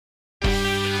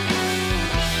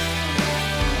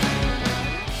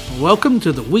welcome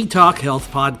to the We Talk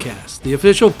Health Podcast, the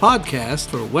official podcast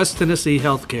for West Tennessee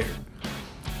Healthcare.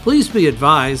 Please be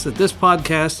advised that this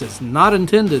podcast is not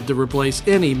intended to replace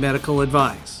any medical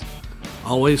advice.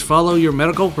 Always follow your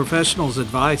medical professional's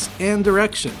advice and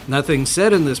direction. Nothing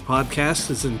said in this podcast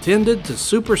is intended to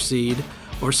supersede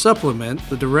or supplement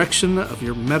the direction of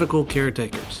your medical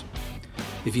caretakers.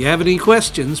 If you have any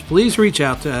questions, please reach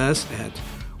out to us at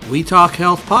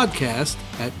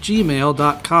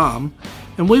wetalkhealthpodcast@gmail.com,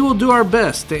 and we will do our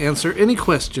best to answer any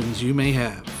questions you may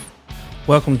have.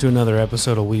 Welcome to another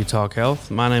episode of We Talk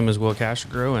Health. My name is Will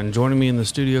Castro, and joining me in the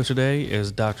studio today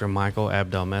is Dr. Michael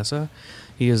Abdelmessa.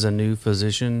 He is a new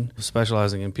physician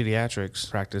specializing in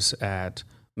pediatrics practice at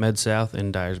Med-South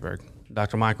in Dyersburg.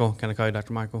 Dr. Michael, can I call you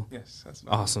Dr. Michael? Yes, that's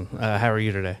fine. Awesome. How are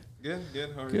you today? Good.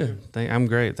 How are you? Good. I'm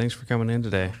great. Thanks for coming in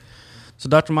today. So,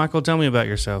 Dr. Michael, tell me about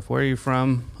yourself. Where are you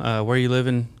from? Where are you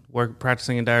living?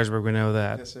 Practicing in Dyersburg, we know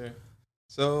that. Yes, sir.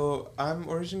 So, I'm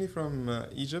originally from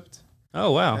Egypt.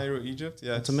 Oh, wow. Cairo, Egypt.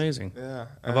 Yes. That's amazing. Yeah.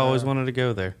 I've always wanted to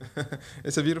go there.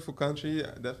 It's a beautiful country,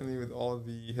 definitely with all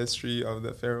the history of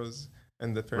the pharaohs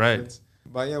and the pyramids. Right.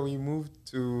 But yeah, we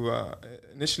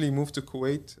initially moved to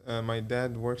Kuwait. My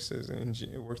dad worked as an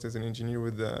engineer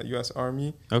with the U.S.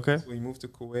 Army. Okay. So we moved to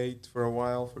Kuwait for a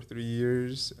while, for 3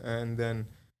 years, and then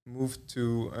moved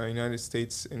to United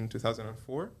States in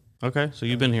 2004. Okay, so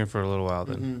you've been here for a little while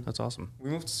then. Mm-hmm. That's awesome. We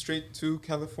moved straight to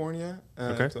California,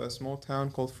 to a small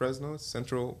town called Fresno,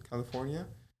 Central California,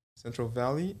 Central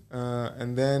Valley,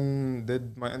 and then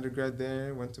did my undergrad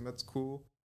there, went to med school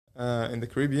in the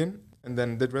Caribbean, and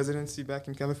then did residency back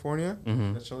in California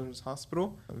at Children's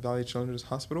Hospital, Valley Children's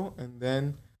Hospital, and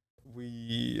then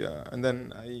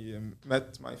I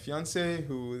met my fiance,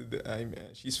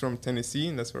 she's from Tennessee,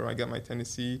 and that's where I got my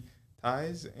Tennessee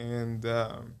ties, and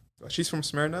she's from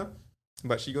Smyrna,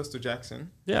 but she goes to Jackson.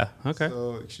 Yeah, okay.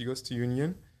 So she goes to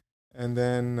Union, and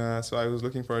then so I was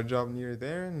looking for a job near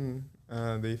there, and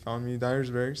they found me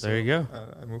Dyersburg. So there you go.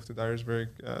 I moved to Dyersburg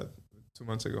 2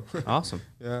 months ago. Awesome.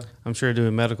 Yeah. I'm sure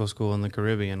doing medical school in the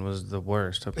Caribbean was the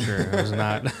worst. I'm sure it was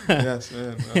not. Yes,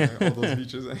 man. All those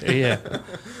beaches. Yeah.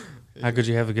 How could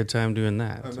you have a good time doing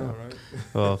that? I know, right?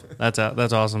 Well, that's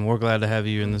awesome. We're glad to have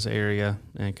you in this area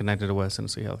and connected to West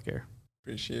Tennessee Healthcare.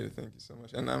 Appreciate it. Thank you so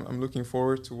much. And I'm looking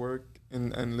forward to work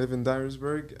and live in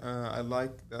Dyersburg. I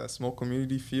like the small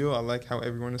community feel. I like how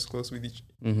everyone is close with each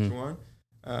one.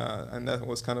 And that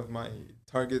was kind of my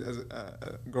target as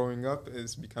growing up,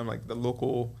 is become like the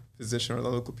local physician or the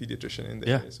local pediatrician in the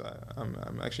area. So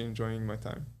I'm actually enjoying my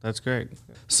time. That's great.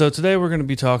 Yeah. So today we're going to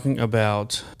be talking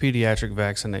about pediatric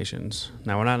vaccinations.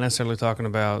 Now, we're not necessarily talking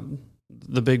about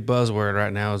the big buzzword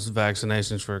right now is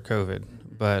vaccinations for COVID,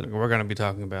 but we're going to be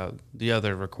talking about the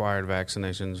other required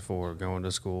vaccinations for going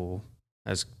to school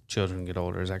as children get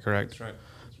older. Is that correct? That's right.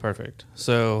 Perfect.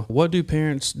 So what do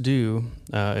parents do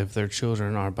if their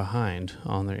children are behind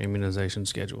on their immunization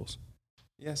schedules?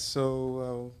 Yes,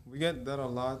 so we get that a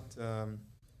lot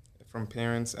from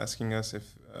parents asking us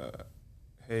if,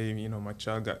 hey, my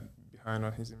child got behind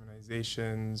on his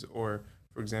immunizations, or,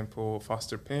 for example,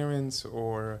 foster parents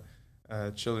or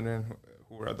children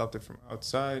who were adopted from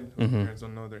outside, whose parents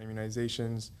don't know their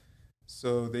immunizations.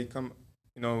 So they come.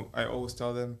 I always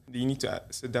tell them that you need to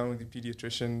sit down with the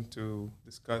pediatrician to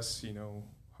discuss,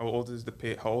 how old is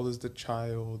the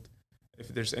child, if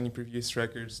there's any previous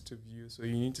records to view. So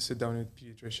you need to sit down with the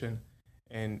pediatrician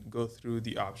and go through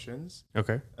the options.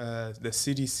 Okay. The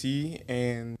CDC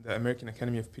and the American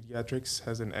Academy of Pediatrics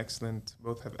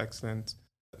both have excellent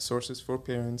sources for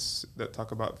parents that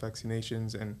talk about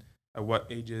vaccinations and at what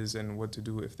ages and what to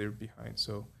do if they're behind.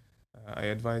 So I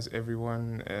advise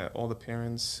everyone, all the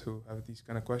parents who have these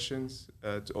kind of questions,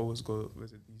 to always go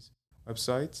visit these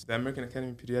websites. The American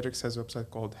Academy of Pediatrics has a website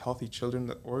called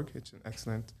healthychildren.org. It's an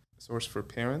excellent source for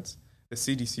parents. The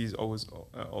CDC is always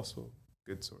also a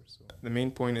good source. So the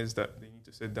main point is that they need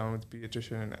to sit down with the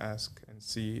pediatrician and ask and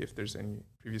see if there's any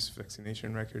previous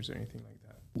vaccination records or anything like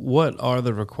that. What are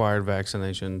the required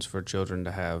vaccinations for children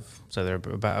to have? So they're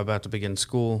about to begin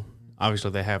school.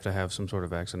 Obviously, they have to have some sort of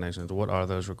vaccinations. What are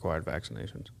those required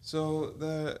vaccinations? So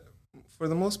for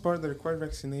the most part, the required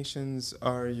vaccinations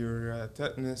are your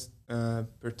tetanus,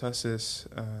 pertussis,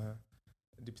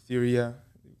 diphtheria,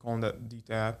 we call that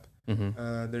DTaP.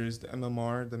 There's the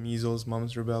MMR, the measles,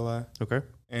 mumps, rubella. Okay.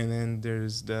 And then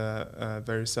there's the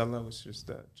varicella, which is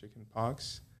the chicken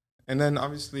pox. And then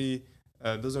obviously,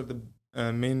 those are the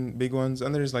main big ones,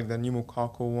 and there's like the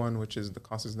pneumococcal one, which is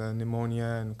causes the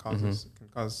pneumonia and can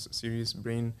cause serious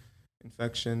brain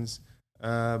infections.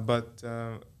 But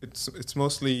it's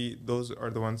mostly those are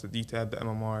the ones, the DTaP, the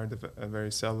MMR, the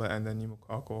varicella, and the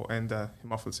pneumococcal, and the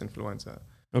Haemophilus influenza.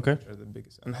 Okay. Which are the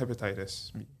biggest, and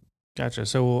hepatitis B. Gotcha.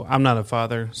 So I'm not a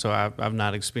father, so I've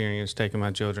not experienced taking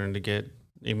my children to get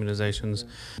immunizations.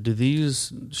 Do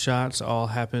these shots all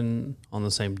happen on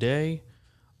the same day,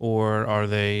 or are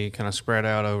they kind of spread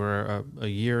out over a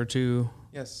year or two?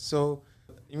 Yes, so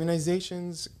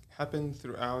immunizations happen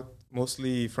throughout,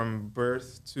 mostly from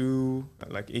birth to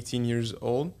like 18 years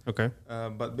old. Okay.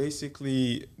 But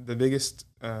basically, the biggest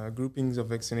groupings of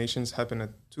vaccinations happen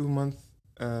at 2-month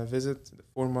visit, the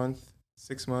 4-month,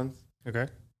 6-month, Okay.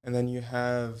 and then you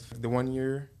have the 1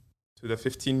 year to the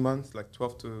 15-month, like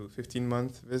 12 to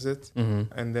 15-month visit.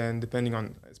 Mm-hmm. And then depending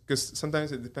on, because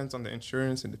sometimes it depends on the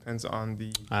insurance, it depends on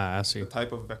the I see.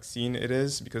 type of vaccine it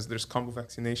is, because there's combo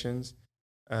vaccinations.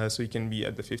 So you can be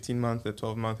at the 15-month, the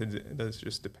 12-month, it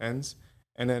just depends.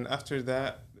 And then after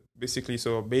that, basically,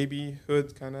 so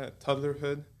babyhood, kind of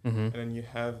toddlerhood, Mm-hmm. and then you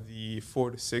have the 4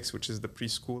 to 6, which is the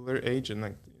preschooler age, and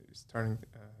like starting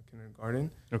kindergarten.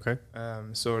 Okay.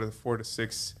 So the 4 to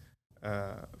 6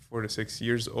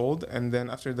 years old, and then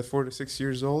after the 4 to 6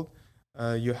 years old,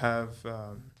 you have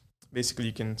basically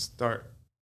you can start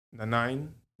the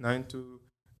 9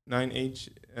 age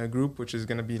group, which is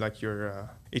going to be like your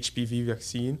HPV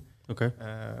vaccine, Okay.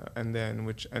 and then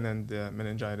the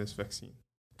meningitis vaccine,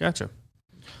 Gotcha.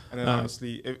 and then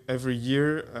obviously every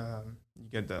year you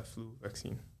get the flu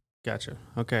vaccine. Gotcha.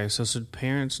 Okay. So should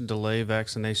parents delay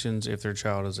vaccinations if their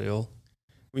child is ill?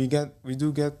 We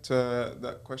do get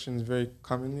that question very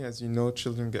commonly. As you know,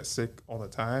 children get sick all the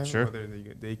time, Sure. whether they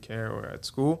get daycare or at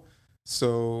school.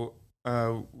 So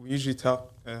we usually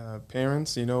tell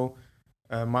parents,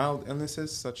 mild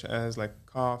illnesses such as like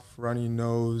cough, runny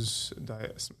nose,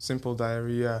 simple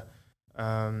diarrhea,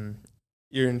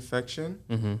 ear infection.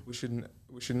 Mm-hmm.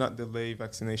 We should not delay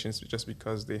vaccinations just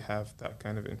because they have that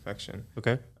kind of infection.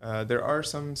 Okay. There are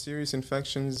some serious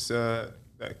infections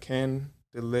that can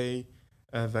delay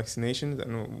vaccinations,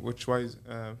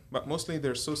 and but mostly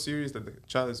they're so serious that the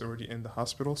child is already in the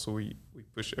hospital, so we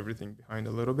push everything behind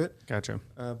a little bit. Gotcha.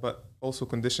 But also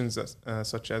conditions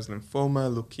such as lymphoma,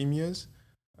 leukemias,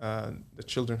 the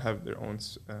children have their own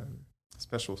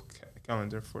special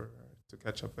calendar to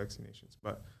catch up vaccinations.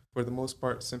 But for the most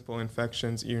part, simple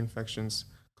infections, ear infections,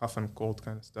 cough and cold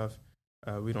kind of stuff,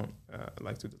 we don't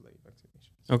like to delay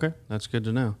vaccinations. Okay. That's good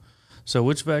to know. So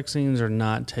which vaccines are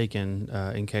not taken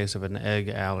in case of an egg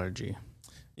allergy?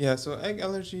 Yeah, so egg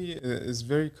allergy is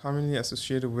very commonly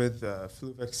associated with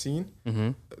flu vaccine. Mm-hmm.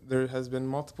 There has been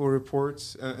multiple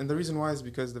reports, and the reason why is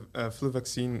because the flu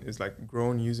vaccine is like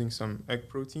grown using some egg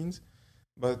proteins,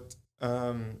 but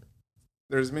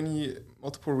there's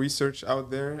multiple research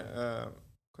out there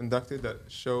conducted that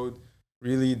showed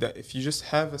really that if you just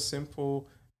have a simple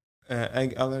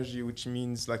egg allergy, which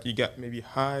means like you get maybe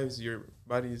hives, your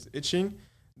body is itching,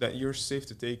 that you're safe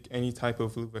to take any type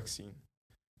of flu vaccine.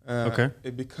 Okay.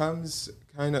 It becomes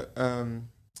where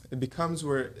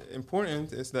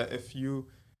important is that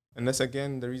and that's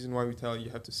again the reason why we tell you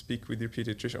have to speak with your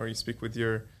pediatrician or you speak with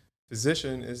your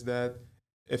physician, is that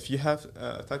if you have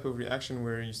a type of reaction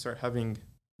where you start having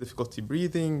difficulty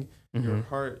breathing, Mm-hmm. your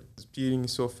heart is beating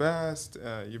so fast,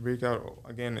 you break out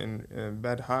again in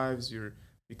bad hives, you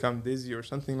become dizzy or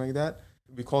something like that,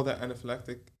 we call that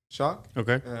anaphylactic shock.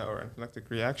 Okay. Or anaphylactic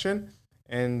reaction,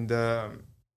 and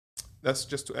that's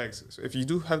just to eggs. So if you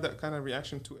do have that kind of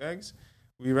reaction to eggs,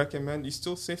 we recommend, you're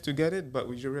still safe to get it, but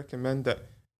we do recommend that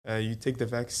you take the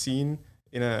vaccine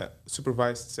in a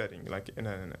supervised setting, like in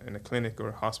a clinic or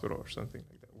a hospital or something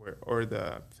like that, or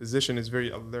the physician is very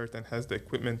alert and has the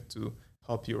equipment to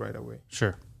help you right away.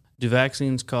 Sure. Do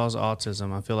vaccines cause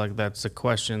autism? I feel like that's a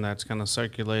question that's kind of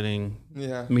circulating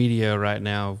media right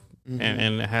now, Mm-hmm.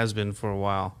 and it has been for a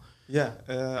while. Yeah,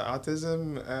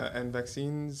 autism and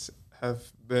vaccines have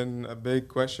been a big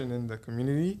question in the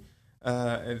community.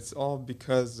 It's all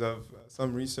because of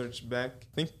some research back,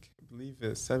 I believe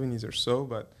the 70s or so,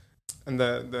 and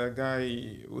the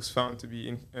guy was found to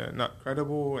be not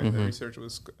credible, and Mm-hmm. the research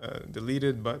was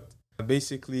deleted. But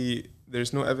basically,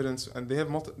 there's no evidence, and they have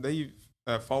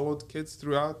followed kids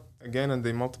throughout again, and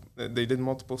they did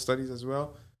multiple studies as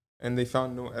well, and they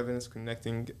found no evidence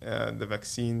connecting the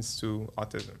vaccines to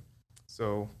autism.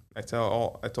 So I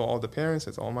told all the parents,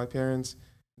 I told all my parents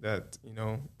that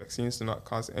vaccines do not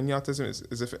cause any autism.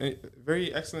 Is a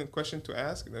very excellent question to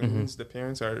ask. That Mm-hmm. means the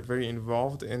parents are very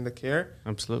involved in the care,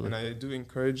 Absolutely. and I do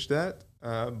encourage that.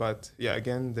 But yeah,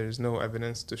 again, there's no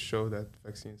evidence to show that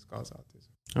vaccines cause autism.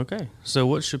 Okay. So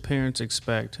what should parents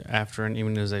expect after an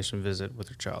immunization visit with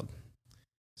their child?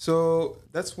 So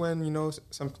that's when,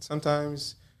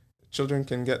 sometimes children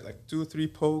can get like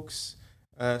 2-3 pokes,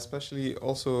 especially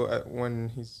also when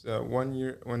he's 1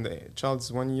 year, when the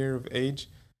child's 1 year of age.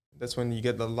 That's when you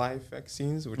get the live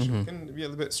vaccines, which can be a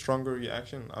little bit stronger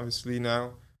reaction. Obviously,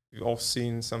 now we've all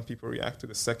seen some people react to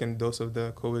the second dose of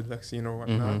the COVID vaccine or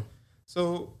whatnot.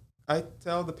 So I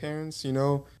tell the parents,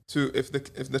 to if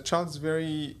the child's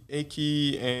very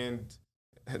achy and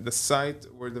the site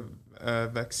where the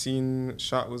vaccine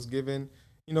shot was given,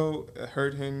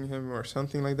 hurt him or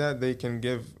something like that, they can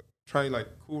try like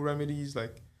cool remedies,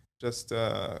 like just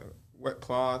wet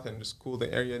cloth and just cool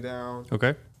the area down.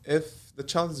 Okay. If the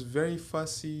child is very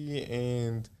fussy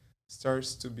and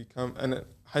starts to become, and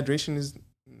hydration is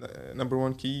number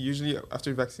one key. Usually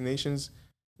after vaccinations,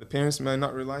 the parents might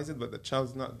not realize it, but the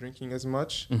child's not drinking as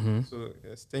much. So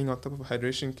staying on top of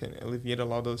hydration can alleviate a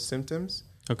lot of those symptoms.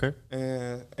 Okay.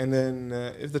 And then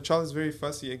if the child is very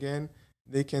fussy again,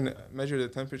 they can measure the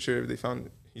temperature. If they found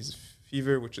his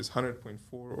fever, which is 100.4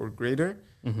 or greater,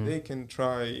 they can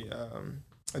try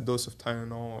a dose of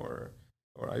Tylenol or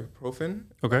ibuprofen.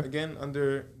 Okay. Again,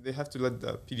 they have to let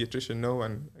the pediatrician know.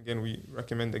 And again, we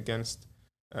recommend against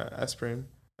aspirin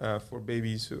for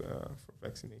babies for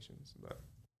vaccinations. But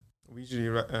we usually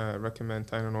recommend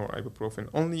Tylenol or ibuprofen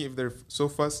only if they're so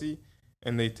fussy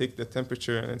and they take the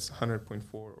temperature and it's 100.4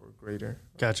 or greater.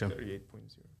 Gotcha.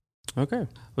 38.0. Okay.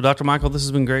 Well, Dr. Michael, this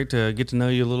has been great to get to know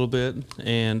you a little bit.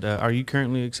 And are you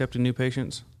currently accepting new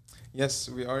patients? Yes,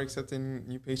 we are accepting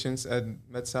new patients at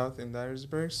MedSouth in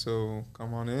Dyersburg. So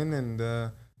come on in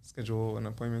and schedule an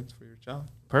appointment for your child.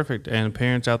 Perfect. And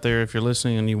parents out there, if you're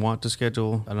listening and you want to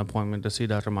schedule an appointment to see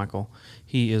Dr. Michael,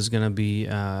 he is going to be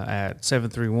at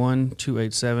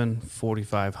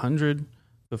 731-287-4500.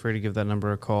 Feel free to give that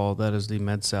number a call. That is the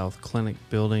MedSouth Clinic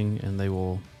building, and they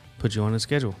will put you on a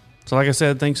schedule. So like I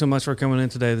said, thanks so much for coming in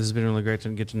today. This has been really great to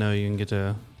get to know you and get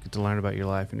to learn about your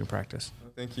life and your practice.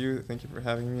 Thank you. Thank you for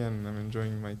having me, and I'm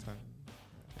enjoying my time.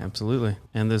 Absolutely.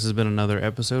 And this has been another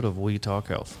episode of We Talk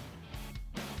Health.